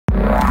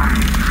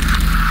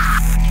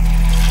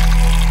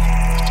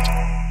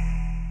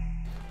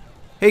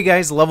Hey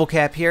guys,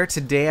 LevelCap here.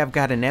 Today I've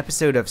got an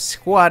episode of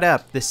Squad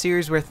Up, the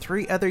series where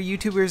 3 other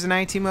YouTubers and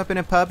I team up in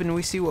a pub and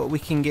we see what we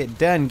can get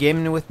done.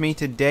 Gaming with me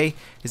today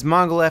is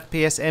Mongol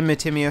FPS and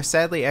Matimio.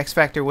 Sadly, X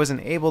Factor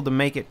wasn't able to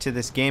make it to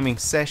this gaming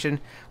session,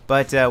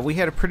 but we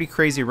had a pretty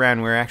crazy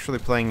round. We were actually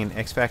playing an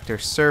X Factor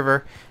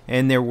server,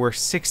 and there were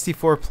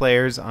 64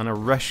 players on a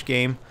rush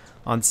game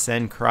on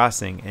Sen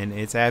Crossing, and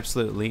it's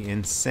absolutely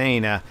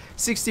insane.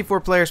 64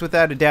 players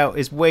without a doubt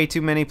is way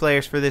too many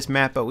players for this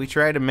map, but we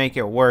try to make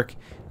it work,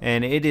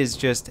 and it is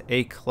just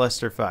a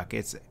clusterfuck.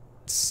 It's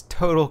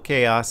total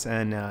chaos,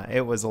 and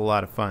it was a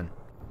lot of fun.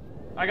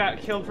 I got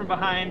killed from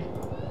behind.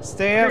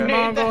 Stay up,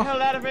 Grenade the Mongol.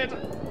 hell out of it.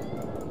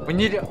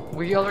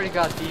 We already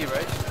got D,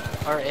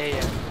 right? Or A.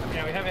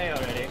 Yeah, we have A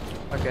already.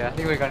 Okay, I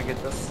think we're gonna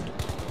get this.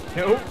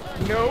 Nope.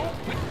 Nope.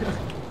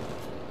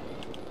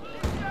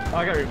 Oh,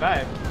 I got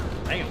revived.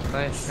 Damn.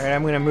 Nice. Alright,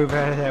 I'm gonna move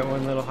out of that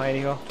one little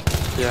hidey hole.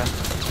 Yeah.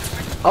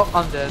 Oh,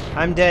 I'm dead.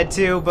 I'm dead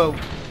too, but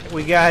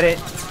we got it.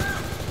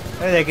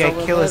 How did that guy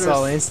Double kill us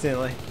all letters.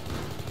 instantly?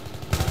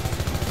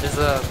 There's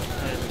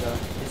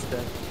he's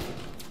dead.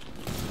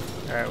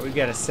 Alright, we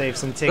gotta save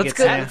some tickets Let's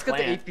now. get the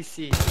Plant.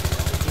 APC.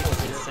 That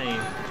was insane.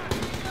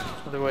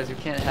 Otherwise, we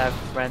can't have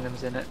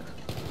randoms in it.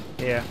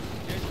 Yeah.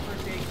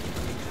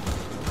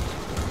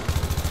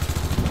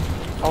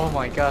 Oh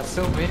my god,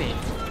 so many.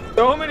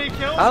 So many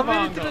kills, How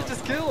many Mongo. did I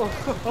just kill?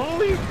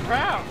 Holy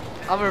crap.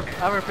 I'm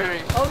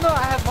repairing. Oh no,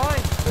 I have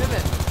mine. Wait a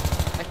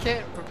minute. I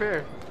can't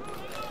repair.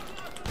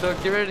 So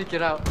get ready to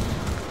get out.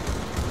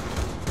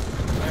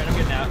 Alright, I'm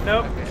getting out.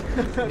 Nope.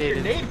 Okay.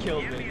 Grenade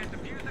killed me.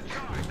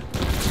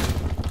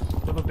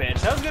 Flip a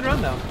bench. That was a good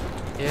run, though.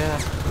 Yeah.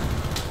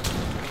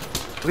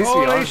 At least we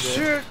Holy are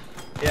shit!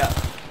 Yeah.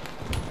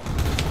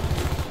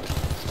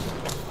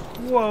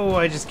 Whoa,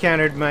 I just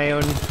countered my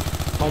own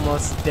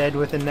almost dead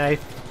with a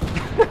knife.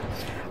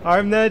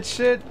 Arm that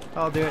shit.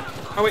 I'll do it.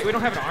 Oh, wait, we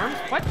don't have an arm?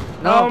 What?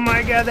 No. Oh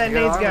my god, that You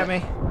gotta nade's got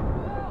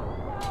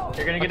arm me.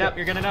 You're gonna get up.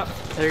 You're gonna get up.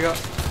 There you go.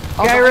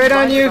 Guy Oh, right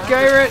on behind you, behind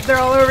guy right, they're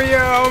all over you.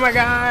 Oh my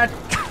god.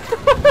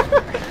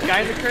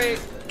 Guys are crate.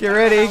 Get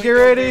ready, get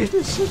ready.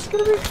 This shit's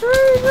gonna be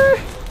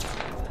crazy.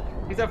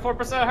 He's at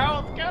 4%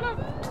 health. Get him.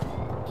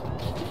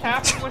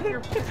 Tap him with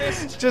your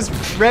fist. Just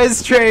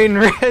res train,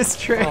 res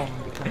train. Oh,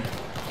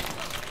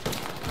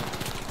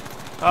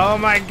 Oh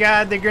my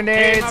god, the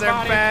grenades my are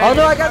body. back. oh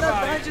no, I got Bye-bye.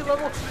 that behind you,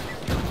 level.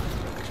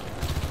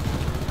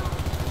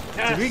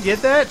 Did we get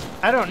that?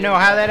 I don't know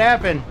how that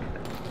happened.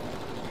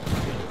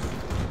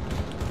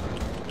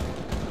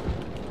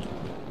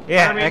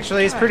 Yeah, Army.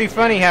 actually, it's pretty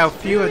funny how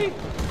few. Really?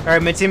 All right,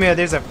 Matimio,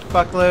 there's a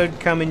fuckload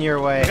coming your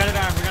way. We got it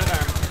arm. We got it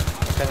arm.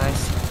 Okay,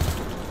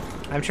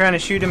 nice. I'm trying to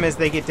shoot them as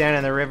they get down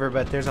in the river,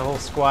 but there's a whole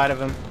squad of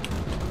them.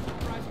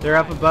 They're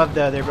up above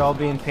though. They're all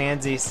being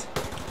pansies.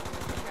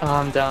 Oh,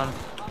 I'm down.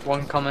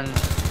 One coming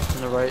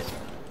on the right.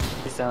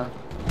 He's down.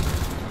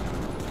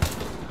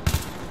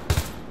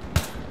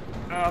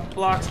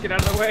 Blocks, get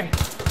out of the way.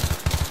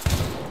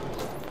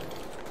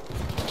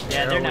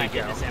 Yeah, There they're we not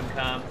getting go. this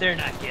M-com. They're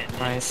not getting it.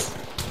 Nice.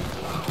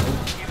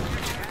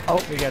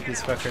 Oh, we got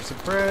these fuckers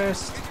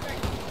suppressed.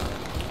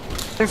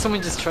 I think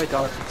someone just tried to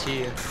RPG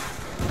you.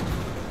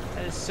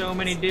 That is so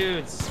many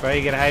dudes. That's why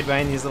you gotta hide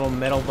behind these little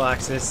metal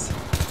boxes.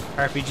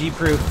 RPG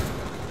proof.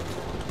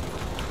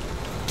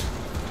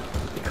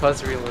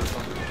 Because realism.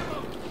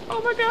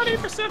 Oh my god,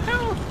 8%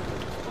 health.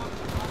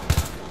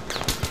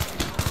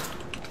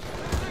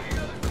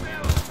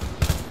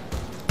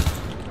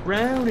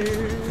 Round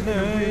in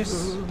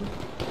Nice.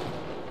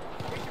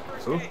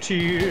 of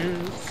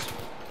tears.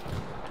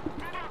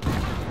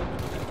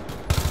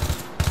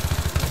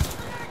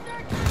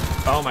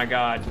 Oh my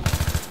god.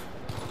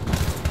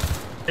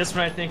 Just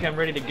when I think I'm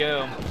ready to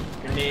go,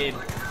 grenade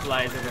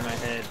flies over my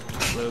head,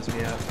 blows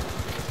me up.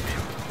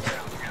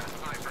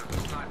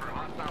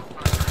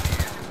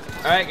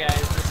 Alright guys,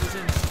 this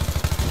isn't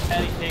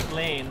Patty Cake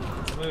Lane.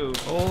 Let's move.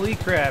 Holy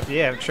crap!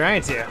 Yeah, I'm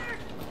trying to.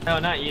 No,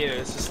 not you.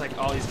 It's just like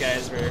all these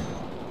guys were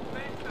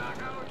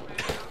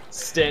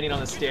standing on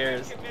the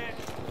stairs.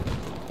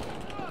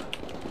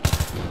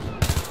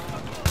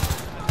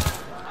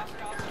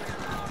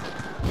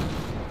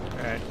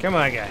 All right, come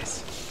on,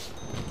 guys.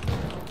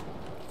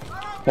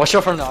 Watch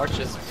out from the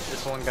arches.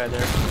 There's one guy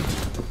there.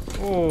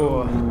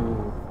 Oh,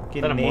 that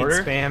getting a nade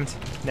mortar? spammed.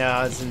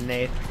 No, it's a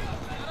nade.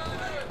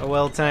 A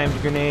well-timed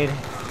grenade.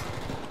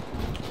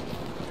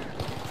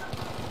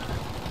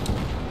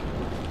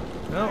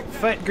 Oh,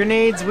 fight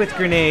grenades with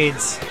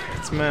grenades.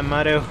 That's my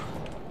motto.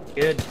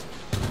 Good. I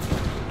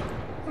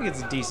think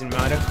it's a decent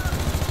motto.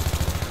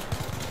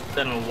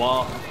 Then a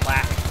wall, a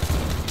plaque.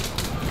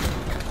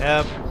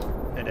 Yep,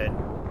 I did.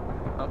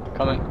 Oh,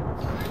 coming.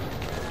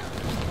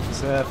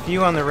 There's a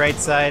few on the right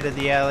side of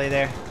the alley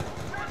there.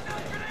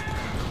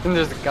 I think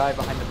there's a guy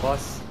behind the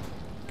bus.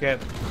 Good.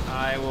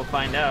 I will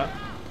find out.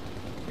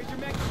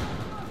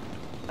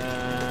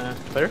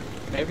 Clear?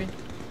 Maybe?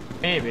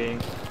 Maybe.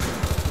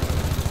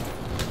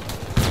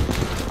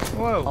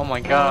 Whoa. Oh my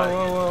god.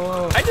 Whoa, whoa,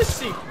 whoa, whoa. I just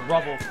see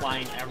rubble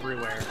flying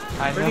everywhere.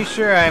 I Pretty know.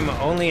 sure I'm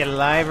only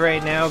alive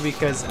right now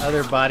because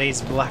other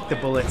bodies blocked the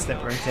bullets that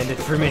were intended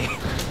for me.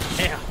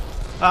 Yeah.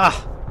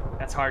 Ah!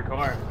 That's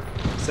hardcore.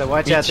 So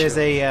watch Me out, there's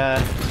too. a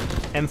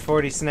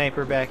M40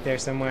 sniper back there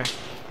somewhere.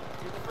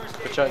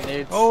 Which I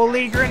need.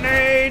 Holy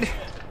grenade!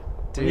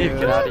 We need to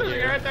get out of You're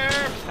here. right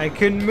there. I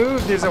couldn't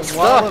move. There's a I'm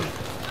wall stuck.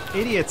 of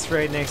idiots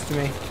right next to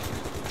me.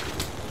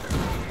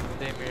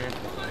 Same here.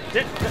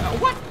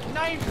 What?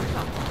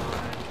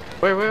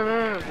 Knife? Wait.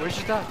 Where'd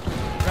you die?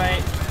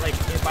 Right, like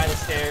by the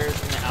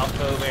stairs in the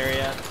alcove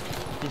area.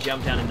 He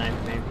jumped down and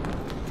knifed me.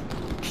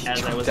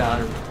 As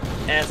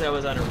I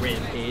was on a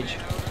rampage.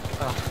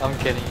 Oh, I'm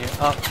kidding you.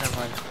 Oh, never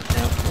mind.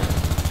 No.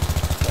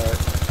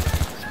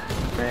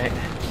 Sorry. Right.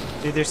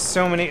 Dude, there's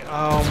so many.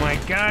 Oh my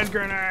god,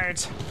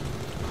 grenades!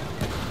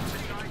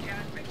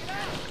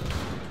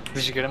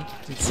 Did you get him?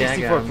 Dude, Yeah, I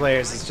got 64 him.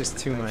 players is just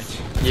too much.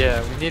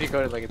 Yeah, we need to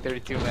go to like a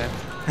 32 man.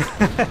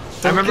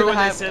 I remember when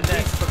they said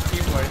that some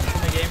teamwork.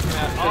 when the game came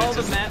out, all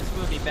the Just- maps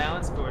will be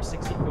balanced for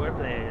 64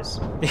 players.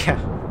 Yeah.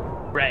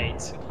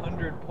 Right.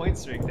 100 point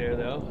streak there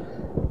though.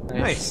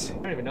 Nice. I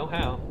don't even know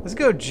how. Let's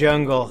go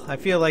jungle. I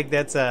feel like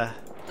that's a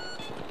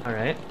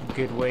Alright.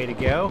 good way to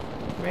go,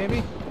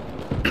 maybe?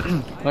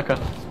 Okay.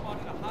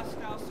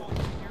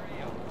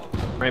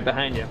 Right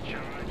behind you.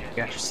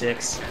 Got your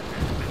 6.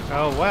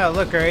 Oh wow,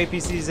 look, our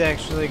APC's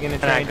actually gonna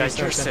And try I and do got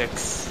your something.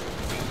 6.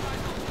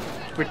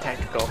 We're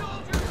tactical.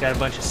 Got a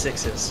bunch of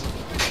 6s.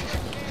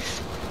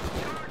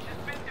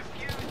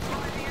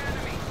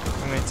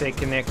 I'm gonna take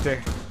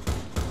connector.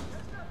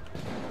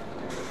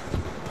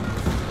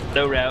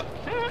 No route.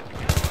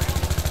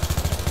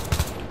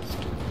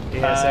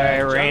 Yeah, sorry,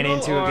 I ran jungle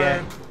into a or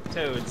guy.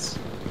 Toads.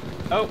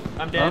 Oh,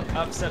 I'm dead.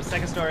 Huh? Up,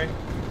 second story.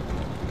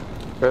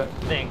 Good.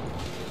 Thing.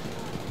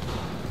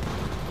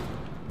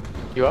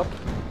 You up?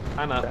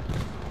 I'm up. Okay.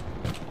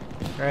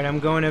 Alright, I'm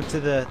going up to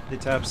the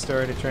top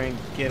store to try and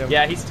get him.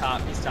 Yeah, he's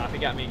top. He's top. He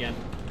got me again.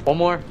 One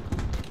more.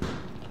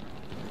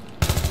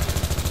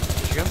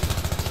 Did you go?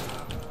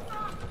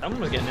 Someone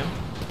was getting him.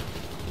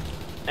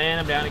 And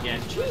I'm down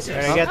again. Jesus.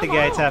 Alright, I got the come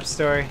guy on. top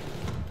story.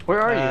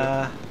 Where are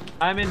you?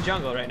 I'm in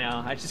jungle right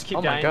now. I just keep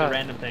Oh my dying to God.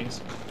 random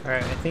things.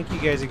 Alright, I think you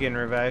guys are getting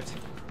revived.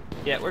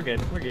 Yeah, we're good.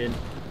 We're good.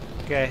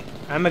 Okay,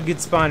 I'm a good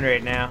spawn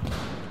right now.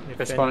 If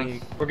Good any-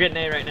 spawning. We're getting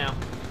A right now.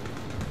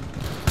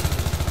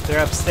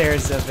 They're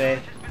upstairs of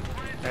A.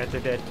 Alright,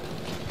 they're dead.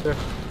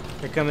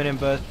 They're coming in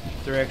both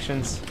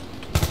directions.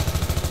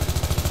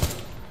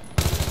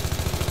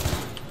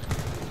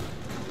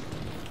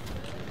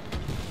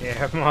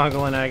 Yeah,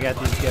 Mongol and I got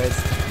these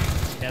guys.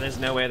 Yeah, there's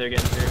no way they're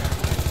getting through.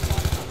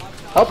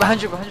 Oh,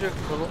 behind you, behind you.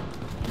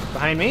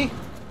 Behind me?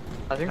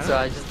 I think so.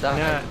 I just died.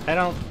 No, I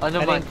don't. Oh, no,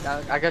 I mind.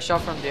 didn't- I got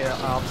shot from the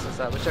opposite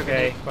side. Which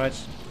Okay, watch.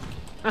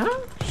 Uh-huh.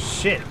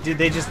 Shit, dude,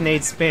 they just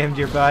nade spammed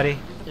your body.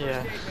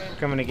 Yeah.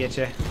 Coming to get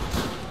you.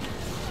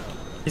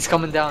 He's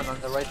coming down on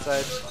the right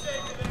side.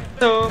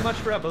 So much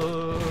trouble.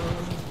 Oh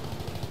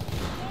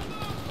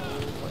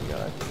my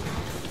god.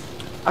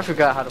 I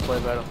forgot how to play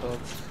Battlefield.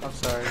 I'm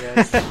sorry,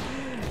 guys.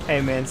 Hey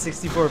man,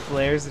 64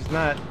 players, there's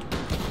not...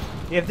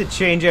 You have to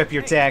change up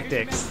your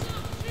tactics.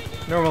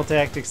 Normal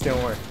tactics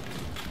don't work.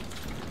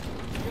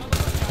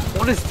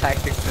 What is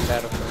tactics in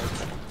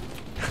Battlefield?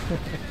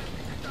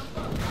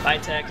 My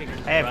tactic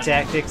is I have run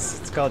tactics,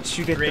 it's called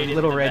shoot at straight the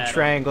little into red battle.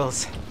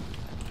 triangles.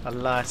 A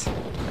lot.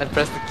 And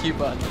press the Q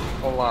button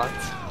a lot.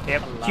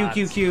 Yep, A Q, lot.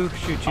 Q, Q, shoot,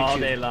 shoot, all shoot.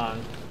 day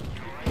long.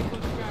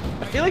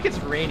 I feel like it's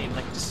raining,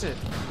 like just a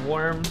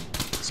warm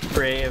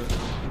spray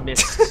of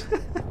mist,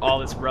 all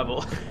this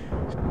rubble.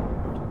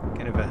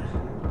 Kind of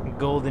a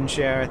golden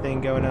shower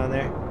thing going on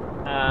there.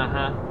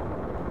 Uh-huh.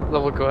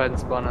 Level, go ahead and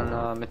spawn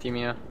on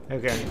Mathemia.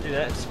 Okay. Do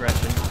that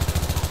expression.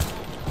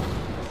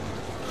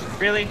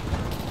 Really?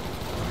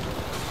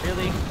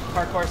 Really?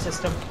 Parkour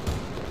system?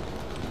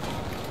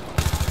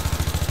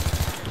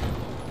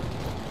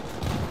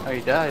 Oh,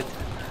 you died.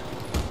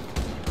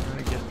 I'm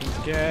gonna get these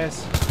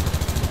guys.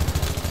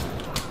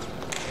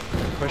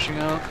 Pushing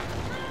out.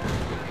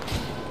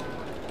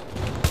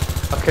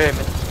 Okay,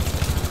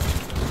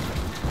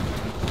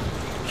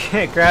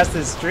 Can't cross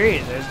the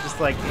street, there's just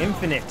like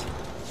infinite.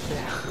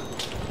 yeah.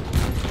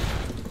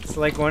 It's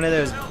like one of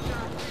those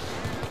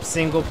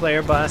single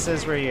player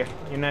bosses where you're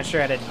not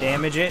sure how to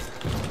damage it.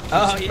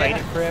 Oh, Just yeah. fight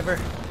it forever.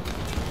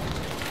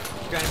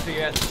 Trying to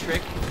figure out the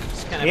trick.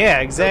 Just kind of Yeah,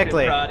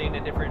 exactly. prodding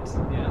at different,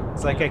 yeah.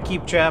 It's like I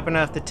keep chopping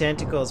off the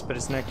tentacles, but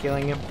it's not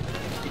killing him.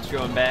 Keeps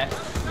going back.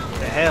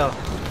 The hell?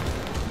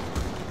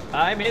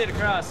 I made it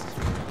across.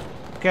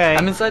 Okay.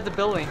 I'm inside the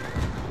building.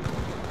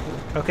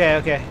 Okay,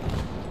 okay.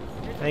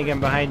 I think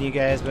I'm behind you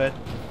guys, but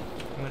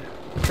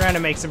I'm trying to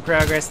make some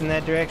progress in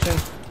that direction.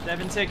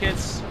 7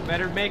 tickets.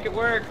 Better make it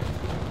work.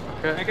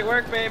 Okay. Make it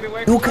work, baby.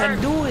 Work You it can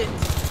work. do it!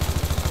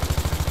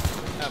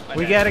 Oh, I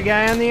We died. got a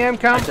guy on the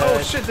MCOM. I Oh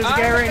died. shit, there's a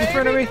guy right in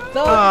front of me. baby.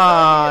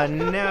 Oh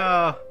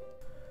no.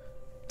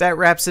 That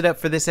wraps it up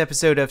for this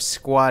episode of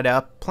Squad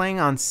Up.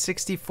 Playing on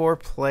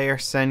 64-player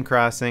Sun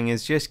Crossing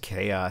is just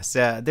chaos.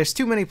 There's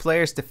too many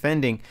players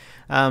defending.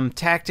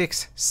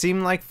 Tactics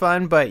seem like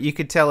fun, but you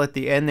could tell at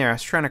the end there I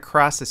was trying to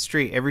cross the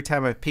street. Every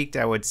time I peeked,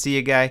 I would see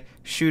a guy,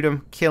 shoot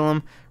him, kill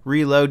him,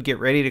 reload, get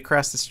ready to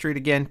cross the street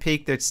again,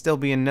 peek, there'd still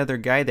be another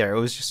guy there. It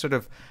was just sort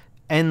of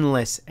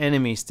endless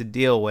enemies to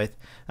deal with,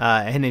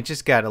 and it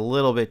just got a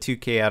little bit too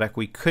chaotic.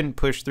 We couldn't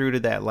push through to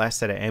that last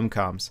set of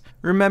MCOMs.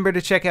 Remember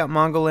to check out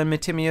Mongol and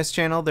Matimio's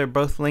channel. They're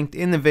both linked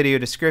in the video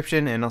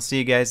description, and I'll see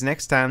you guys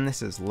next time.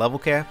 This is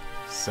LevelCap,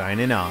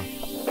 signing off.